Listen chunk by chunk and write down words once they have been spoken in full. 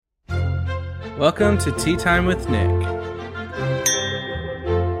Welcome to Tea Time with Nick.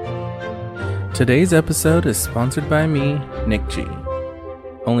 Today's episode is sponsored by me, Nick G.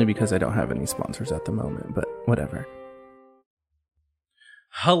 Only because I don't have any sponsors at the moment, but whatever.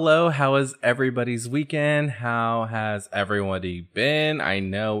 Hello, how was everybody's weekend? How has everybody been? I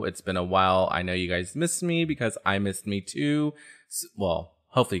know it's been a while. I know you guys missed me because I missed me too. Well,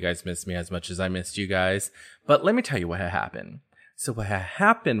 hopefully you guys missed me as much as I missed you guys. But let me tell you what had happened. So what had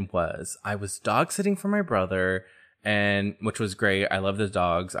happened was I was dog sitting for my brother, and which was great. I love the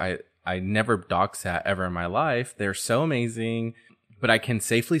dogs. I never dog sat ever in my life. They're so amazing. But I can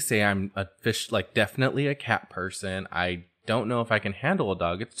safely say I'm definitely a cat person. I don't know if I can handle a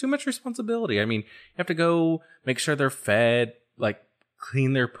dog. It's too much responsibility. I mean, you have to go make sure they're fed,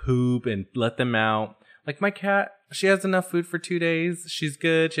 clean their poop and let them out. Like my cat, she has enough food for 2 days. She's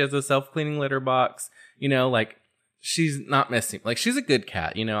good. She has a self-cleaning litter box. She's not missing. She's a good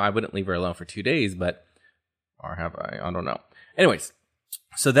cat. I wouldn't leave her alone for 2 days, or have I? I don't know. Anyways,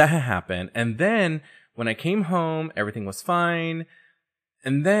 so that had happened. And then when I came home, everything was fine.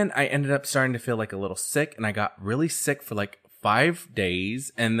 And then I ended up starting to feel a little sick, and I got really sick for 5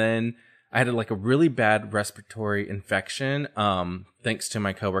 days. And then I had a really bad respiratory infection, thanks to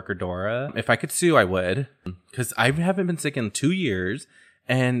my coworker Dora. If I could sue, I would, because I haven't been sick in 2 years.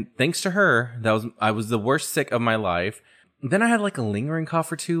 And thanks to her, I was the worst sick of my life. Then I had a lingering cough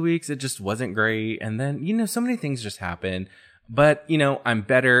for 2 weeks. It just wasn't great. And then, so many things just happened. But, I'm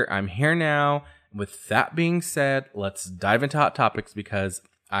better. I'm here now. With that being said, let's dive into hot topics because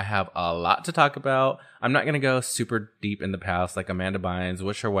I have a lot to talk about. I'm not going to go super deep in the past like Amanda Bynes,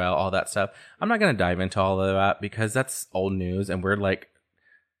 wish her well, all that stuff. I'm not going to dive into all of that because that's old news and we're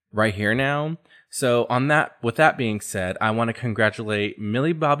right here now. So with that being said, I want to congratulate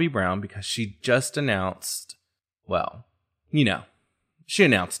Millie Bobby Brown because she just announced, she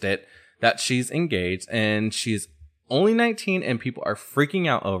announced it, that she's engaged and she's only 19 and people are freaking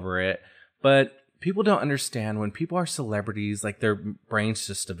out over it. But people don't understand when people are celebrities, their brains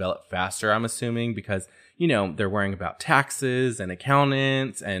just develop faster, I'm assuming, because, they're worrying about taxes and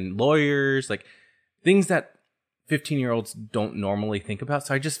accountants and lawyers, things that 15-year-olds don't normally think about.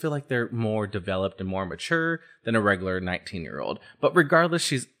 So I just feel like they're more developed and more mature than a regular 19-year-old. But regardless,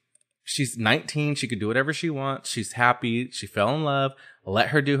 she's 19. She could do whatever she wants. She's happy. She fell in love. Let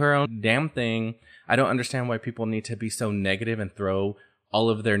her do her own damn thing. I don't understand why people need to be so negative and throw all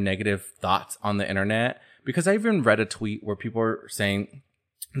of their negative thoughts on the internet. Because I even read a tweet where people were saying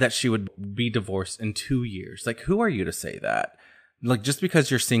that she would be divorced in 2 years. Who are you to say that? Just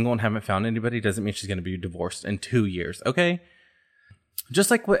because you're single and haven't found anybody doesn't mean she's going to be divorced in 2 years, okay? Just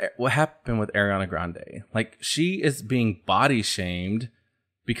like what happened with Ariana Grande. She is being body shamed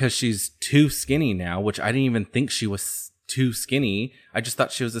because she's too skinny now, which I didn't even think she was too skinny. I just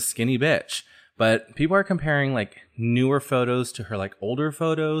thought she was a skinny bitch. But people are comparing newer photos to her older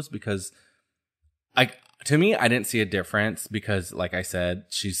photos because to me, I didn't see a difference because like I said,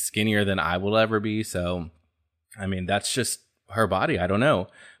 she's skinnier than I will ever be. So, I mean, that's just her body. I don't know.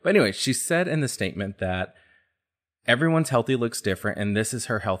 But anyway, she said in the statement that everyone's healthy looks different. And this is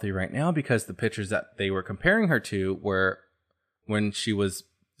her healthy right now because the pictures that they were comparing her to were when she was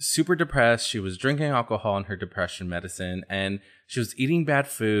super depressed. She was drinking alcohol in her depression medicine and she was eating bad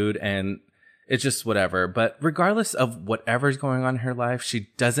food and it's just whatever. But regardless of whatever's going on in her life, she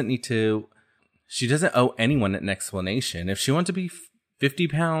doesn't owe anyone an explanation. If she wants to be 50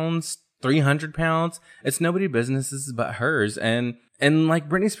 pounds, 300 pounds, it's nobody's business but hers. And like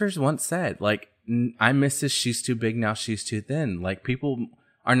Britney Spears once said, I miss this, she's too big, now she's too thin. People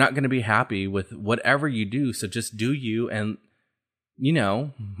are not going to be happy with whatever you do. So just do you and,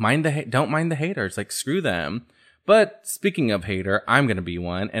 don't mind the haters. Screw them. But speaking of hater, I'm going to be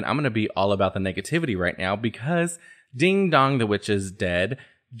one, and I'm going to be all about the negativity right now because ding dong, the witch is dead.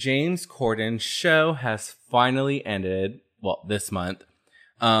 James Corden's show has finally ended, this month.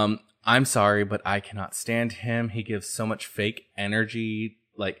 I'm sorry, but I cannot stand him. He gives so much fake energy,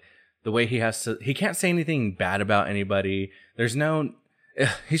 the way he can't say anything bad about anybody.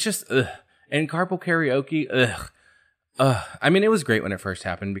 He's just, and carpool karaoke, I mean, it was great when it first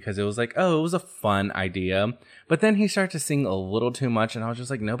happened because it was it was a fun idea. But then he started to sing a little too much, and I was just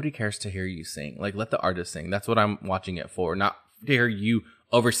nobody cares to hear you sing. Let the artist sing. That's what I'm watching it for, not to hear you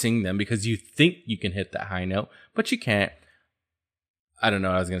oversing them because you think you can hit that high note, but you can't. I don't know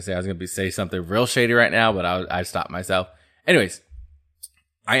what I was going to say. I was going to say something real shady right now, but I stopped myself. Anyways,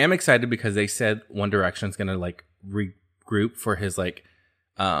 I am excited because they said One Direction's going to regroup for his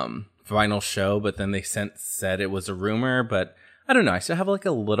final show, but then they said it was a rumor, but I don't know. I still have a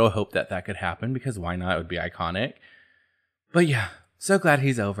little hope that could happen because why not? It would be iconic. But yeah, so glad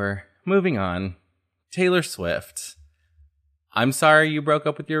he's over. moving on. Taylor Swift. I'm sorry you broke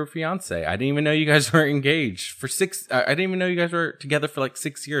up with your fiance. I didn't even know you guys were engaged for I didn't even know you guys were together for like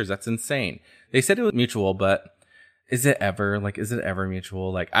 6 years. That's insane. They said it was mutual, but is it ever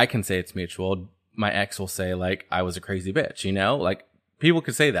mutual? Like, I can say it's mutual. My ex will say, like, I was a crazy bitch, you know? Like, people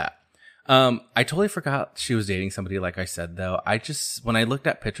could say that. I totally forgot she was dating somebody, like I said, though. When I looked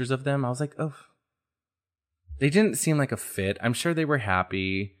at pictures of them, I was like, oh, they didn't seem like a fit. I'm sure they were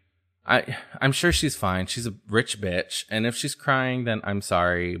happy. I'm sure she's fine. She's a rich bitch. And if she's crying, then I'm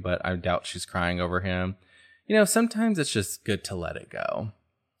sorry, but I doubt she's crying over him. You know, sometimes it's just good to let it go.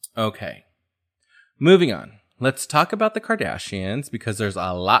 Okay. Moving on. Let's talk about the Kardashians, because there's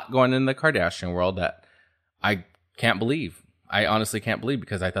a lot going on in the Kardashian world that I can't believe. I honestly can't believe,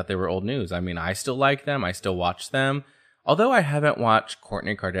 because I thought they were old news. I mean, I still like them. I still watch them. Although I haven't watched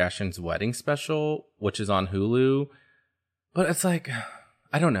Kourtney Kardashian's wedding special, which is on Hulu. But it's like,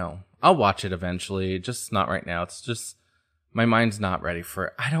 I don't know. I'll watch it eventually, just not right now. It's just, my mind's not ready for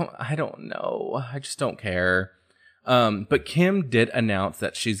it. I don't know. I just don't care. But Kim did announce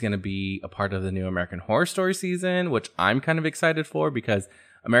that she's going to be a part of the new American Horror Story season, which I'm kind of excited for, because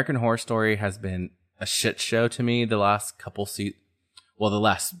American Horror Story has been a shit show to me the last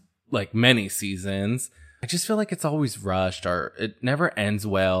many seasons. I just feel like it's always rushed, or it never ends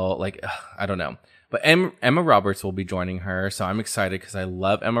well. Like, I don't know. But Emma Roberts will be joining her, so I'm excited because I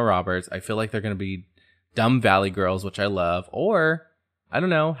love Emma Roberts. I feel like they're going to be dumb Valley girls, which I love. Or, I don't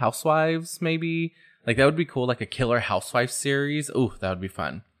know, housewives maybe. Like, that would be cool, like a Killer Housewives series. Ooh, that would be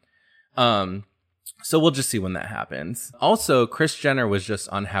fun. So we'll just see when that happens. Also, Kris Jenner was just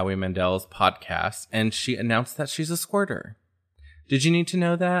on Howie Mandel's podcast, and she announced that she's a squirter. Did you need to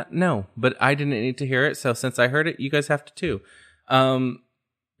know that? No, but I didn't need to hear it. So since I heard it, you guys have to too.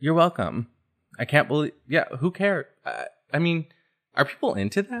 You're welcome. I can't believe, yeah, who cares? I mean, are people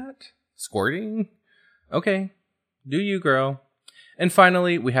into that? Squirting? Okay. Do you, girl. And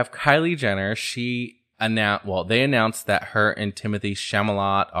finally, we have Kylie Jenner. They announced that her and Timothy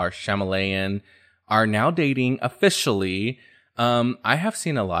Chalamet are now dating officially. I have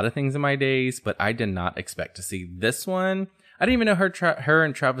seen a lot of things in my days, but I did not expect to see this one. I didn't even know her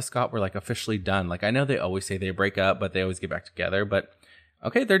and Travis Scott were like officially done. Like, I know they always say they break up, but they always get back together. But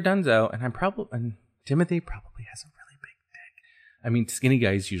okay, they're donezo, and Timothy probably has a really big dick. I mean, skinny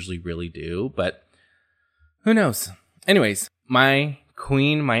guys usually really do, but who knows? Anyways, my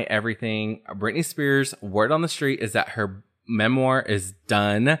queen, my everything, Britney Spears, word on the street is that her memoir is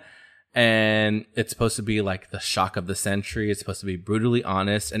done, and it's supposed to be like the shock of the century. It's supposed to be brutally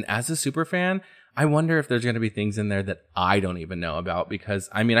honest, and as a super fan, I wonder if there's going to be things in there that I don't even know about, because,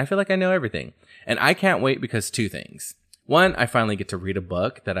 I mean, I feel like I know everything, and I can't wait because two things. One, I finally get to read a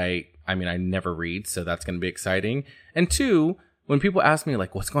book that I never read, so that's going to be exciting. And two, when people ask me,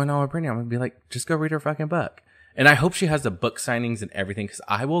 like, what's going on with Britney, I'm going to be like, just go read her fucking book. And I hope she has the book signings and everything, because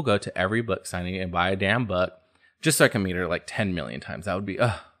I will go to every book signing and buy a damn book just so I can meet her like 10 million times. That would be,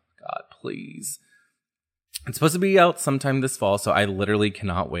 oh, God, please. It's supposed to be out sometime this fall, so I literally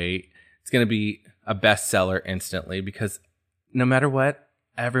cannot wait. It's going to be a bestseller instantly, because no matter what,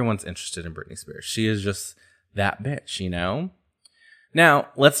 everyone's interested in Britney Spears. She is just that bitch, you know? Now,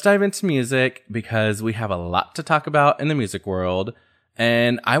 let's dive into music, because we have a lot to talk about in the music world.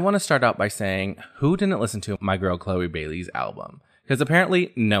 And I want to start out by saying, who didn't listen to my girl Chloe Bailey's album? Because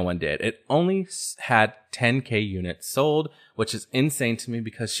apparently no one did. It only had 10K units sold, which is insane to me,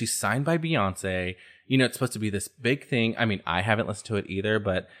 because she's signed by Beyonce. You know, it's supposed to be this big thing. I mean, I haven't listened to it either,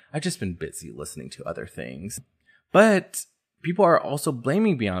 but I've just been busy listening to other things. But people are also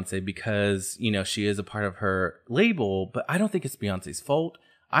blaming Beyonce because, you know, she is a part of her label, but I don't think it's Beyonce's fault.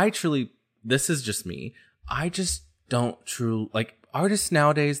 This is just me. I just don't like, artists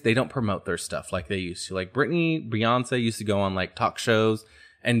nowadays, they don't promote their stuff like they used to. Like Beyonce used to go on like talk shows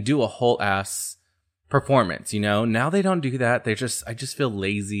and do a whole ass performance, you know? Now they don't do that. I just feel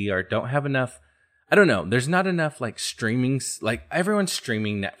lazy, or don't have enough. I don't know. There's not enough like streaming, like everyone's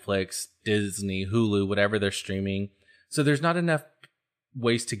streaming Netflix, Disney, Hulu, whatever they're streaming. So there's not enough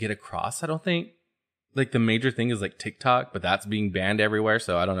ways to get across, I don't think. Like, the major thing is like TikTok, but that's being banned everywhere,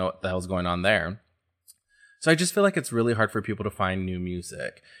 so I don't know what the hell's going on there. So I just feel like it's really hard for people to find new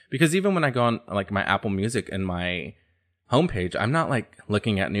music. Because even when I go on like my Apple Music and my homepage, I'm not like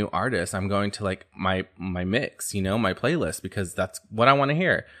looking at new artists. I'm going to like my mix, you know, my playlist, because that's what I want to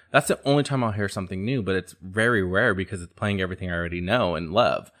hear. That's the only time I'll hear something new, but it's very rare because it's playing everything I already know and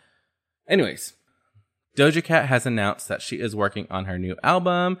love. Anyways, Doja Cat has announced that she is working on her new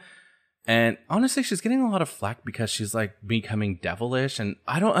album. And honestly, she's getting a lot of flack because she's like becoming devilish. And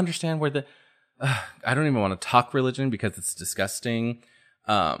I don't understand where I don't even want to talk religion because it's disgusting.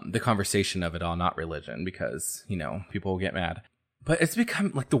 the conversation of it all, not religion, because, you know, people will get mad. But it's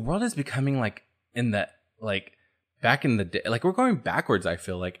become like the world is becoming like in the like back in the day, like we're going backwards. I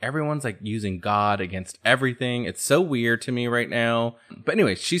feel like everyone's like using God against everything. It's so weird to me right now. But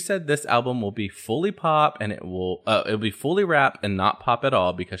anyway, she said this album will be fully pop and it'll be fully rap and not pop at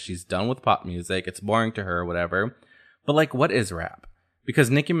all because she's done with pop music. It's boring to her or whatever. But like, what is rap? Because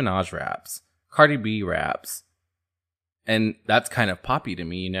Nicki Minaj raps, Cardi B raps, and that's kind of poppy to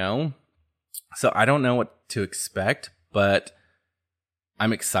me, you know? So I don't know what to expect, but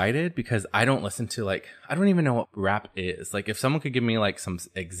I'm excited because I don't listen to I don't even know what rap is. Like, if someone could give me like some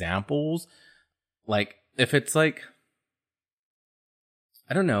examples, like if it's like,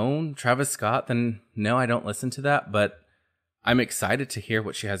 I don't know, Travis Scott, then no, I don't listen to that, but I'm excited to hear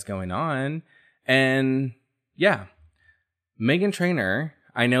what she has going on. And yeah, Meghan Trainor,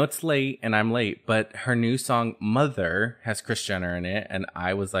 I know it's late and I'm late, but her new song Mother has Kris Jenner in it. And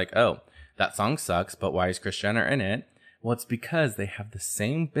I was like, oh, that song sucks, but why is Kris Jenner in it? Well, it's because they have the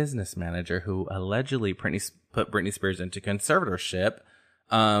same business manager who allegedly put Britney Spears into conservatorship.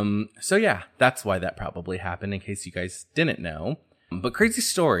 So yeah, that's why that probably happened, in case you guys didn't know. But crazy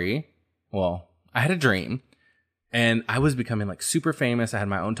story. Well, I had a dream and I was becoming like super famous. I had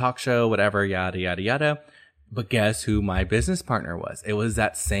my own talk show, whatever, yada, yada, yada. But guess who my business partner was? It was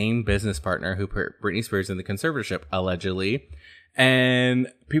that same business partner who put Britney Spears in the conservatorship, allegedly.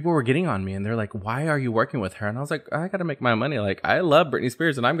 And people were getting on me and they're like, why are you working with her? And I was like, I got to make my money. Like, I love Britney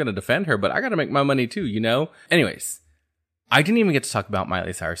Spears and I'm going to defend her, but I got to make my money too, you know? Anyways, I didn't even get to talk about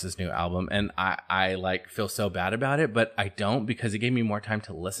Miley Cyrus's new album. And I like feel so bad about it, but I don't, because it gave me more time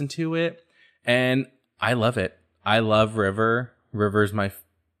to listen to it. And I love it. I love River. River's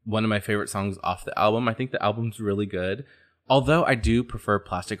one of my favorite songs off the album. I think the album's really good. Although I do prefer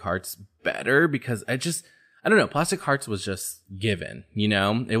Plastic Hearts better because I don't know. Plastic Hearts was just given, you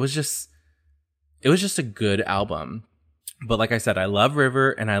know? It was just a good album. But like I said, I love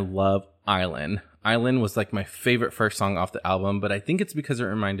River and I love Island. Island was like my favorite first song off the album, but I think it's because it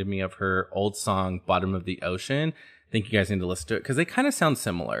reminded me of her old song, Bottom of the Ocean. I think you guys need to listen to it because they kind of sound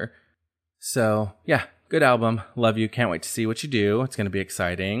similar. So yeah, good album. Love you. Can't wait to see what you do. It's going to be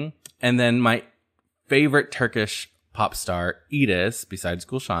exciting. And then my favorite Turkish pop star, Edis, besides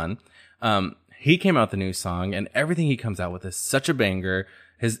Gulshan, he came out with a new song, and everything he comes out with is such a banger.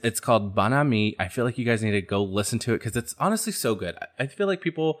 It's called Bana Mi. I feel like you guys need to go listen to it because it's honestly so good. I feel like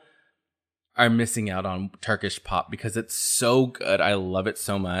people are missing out on Turkish pop because it's so good. I love it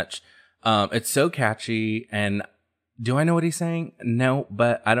so much. It's so catchy. And do I know what he's saying? No,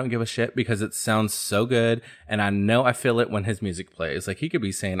 but I don't give a shit because it sounds so good. And I know I feel it when his music plays. Like, he could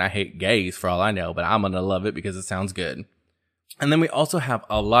be saying I hate gays for all I know, but I'm going to love it because it sounds good. And then we also have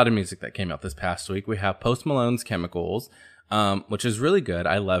a lot of music that came out this past week. We have Post Malone's Chemicals, which is really good.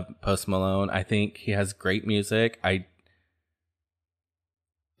 I love Post Malone. I think he has great music. I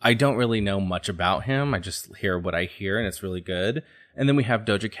don't really know much about him. I just hear what I hear, and it's really good. And then we have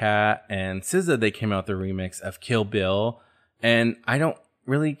Doja Cat and SZA. They came out with the remix of Kill Bill, and I don't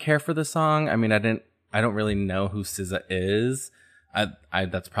really care for the song. I mean, I don't really know who SZA is.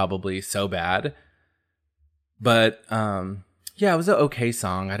 That's probably so bad. But yeah, it was an okay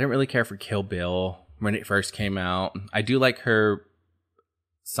song. I didn't really care for Kill Bill when it first came out. I do like her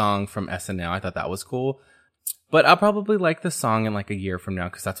song from SNL. I thought that was cool. But I'll probably like the song in like a year from now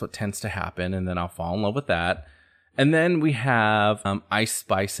because that's what tends to happen. And then I'll fall in love with that. And then we have Ice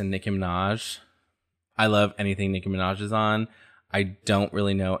Spice and Nicki Minaj. I love anything Nicki Minaj is on. I don't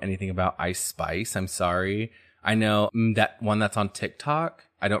really know anything about Ice Spice. I'm sorry. I know that one that's on TikTok.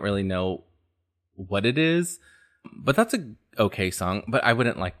 I don't really know what it is. But that's a okay song. But I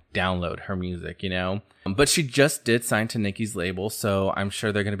wouldn't like download her music, you know. But she just did sign to Nicki's label, so I'm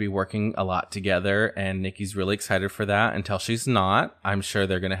sure they're going to be working a lot together. And Nicki's really excited for that. Until she's not, I'm sure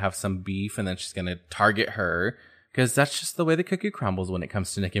they're going to have some beef, and then she's going to target her because that's just the way the cookie crumbles when it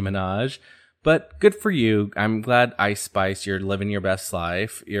comes to Nicki Minaj. But good for you. I'm glad, Ice Spice, you're living your best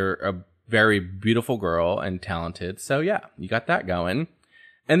life. You're a very beautiful girl and talented. So yeah, you got that going.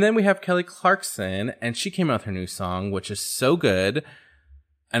 And then we have Kelly Clarkson, and she came out with her new song, which is so good.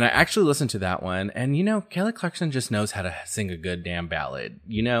 And I actually listened to that one. And, you know, Kelly Clarkson just knows how to sing a good damn ballad.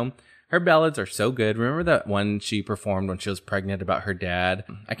 You know, her ballads are so good. Remember that one she performed when she was pregnant about her dad?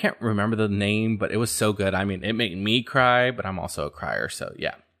 I can't remember the name, but it was so good. I mean, it made me cry, but I'm also a crier. So,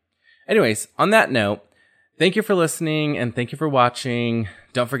 yeah. Anyways, on that note, thank you for listening and thank you for watching.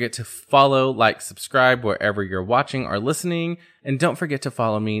 Don't forget to follow, like, subscribe wherever you're watching or listening. And don't forget to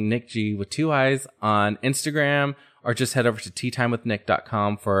follow me, Nick G with 2 eyes, on Instagram, or just head over to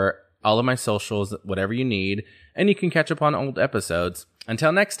teatimewithnick.com for all of my socials, whatever you need. And you can catch up on old episodes.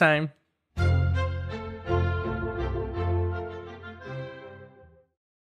 Until next time.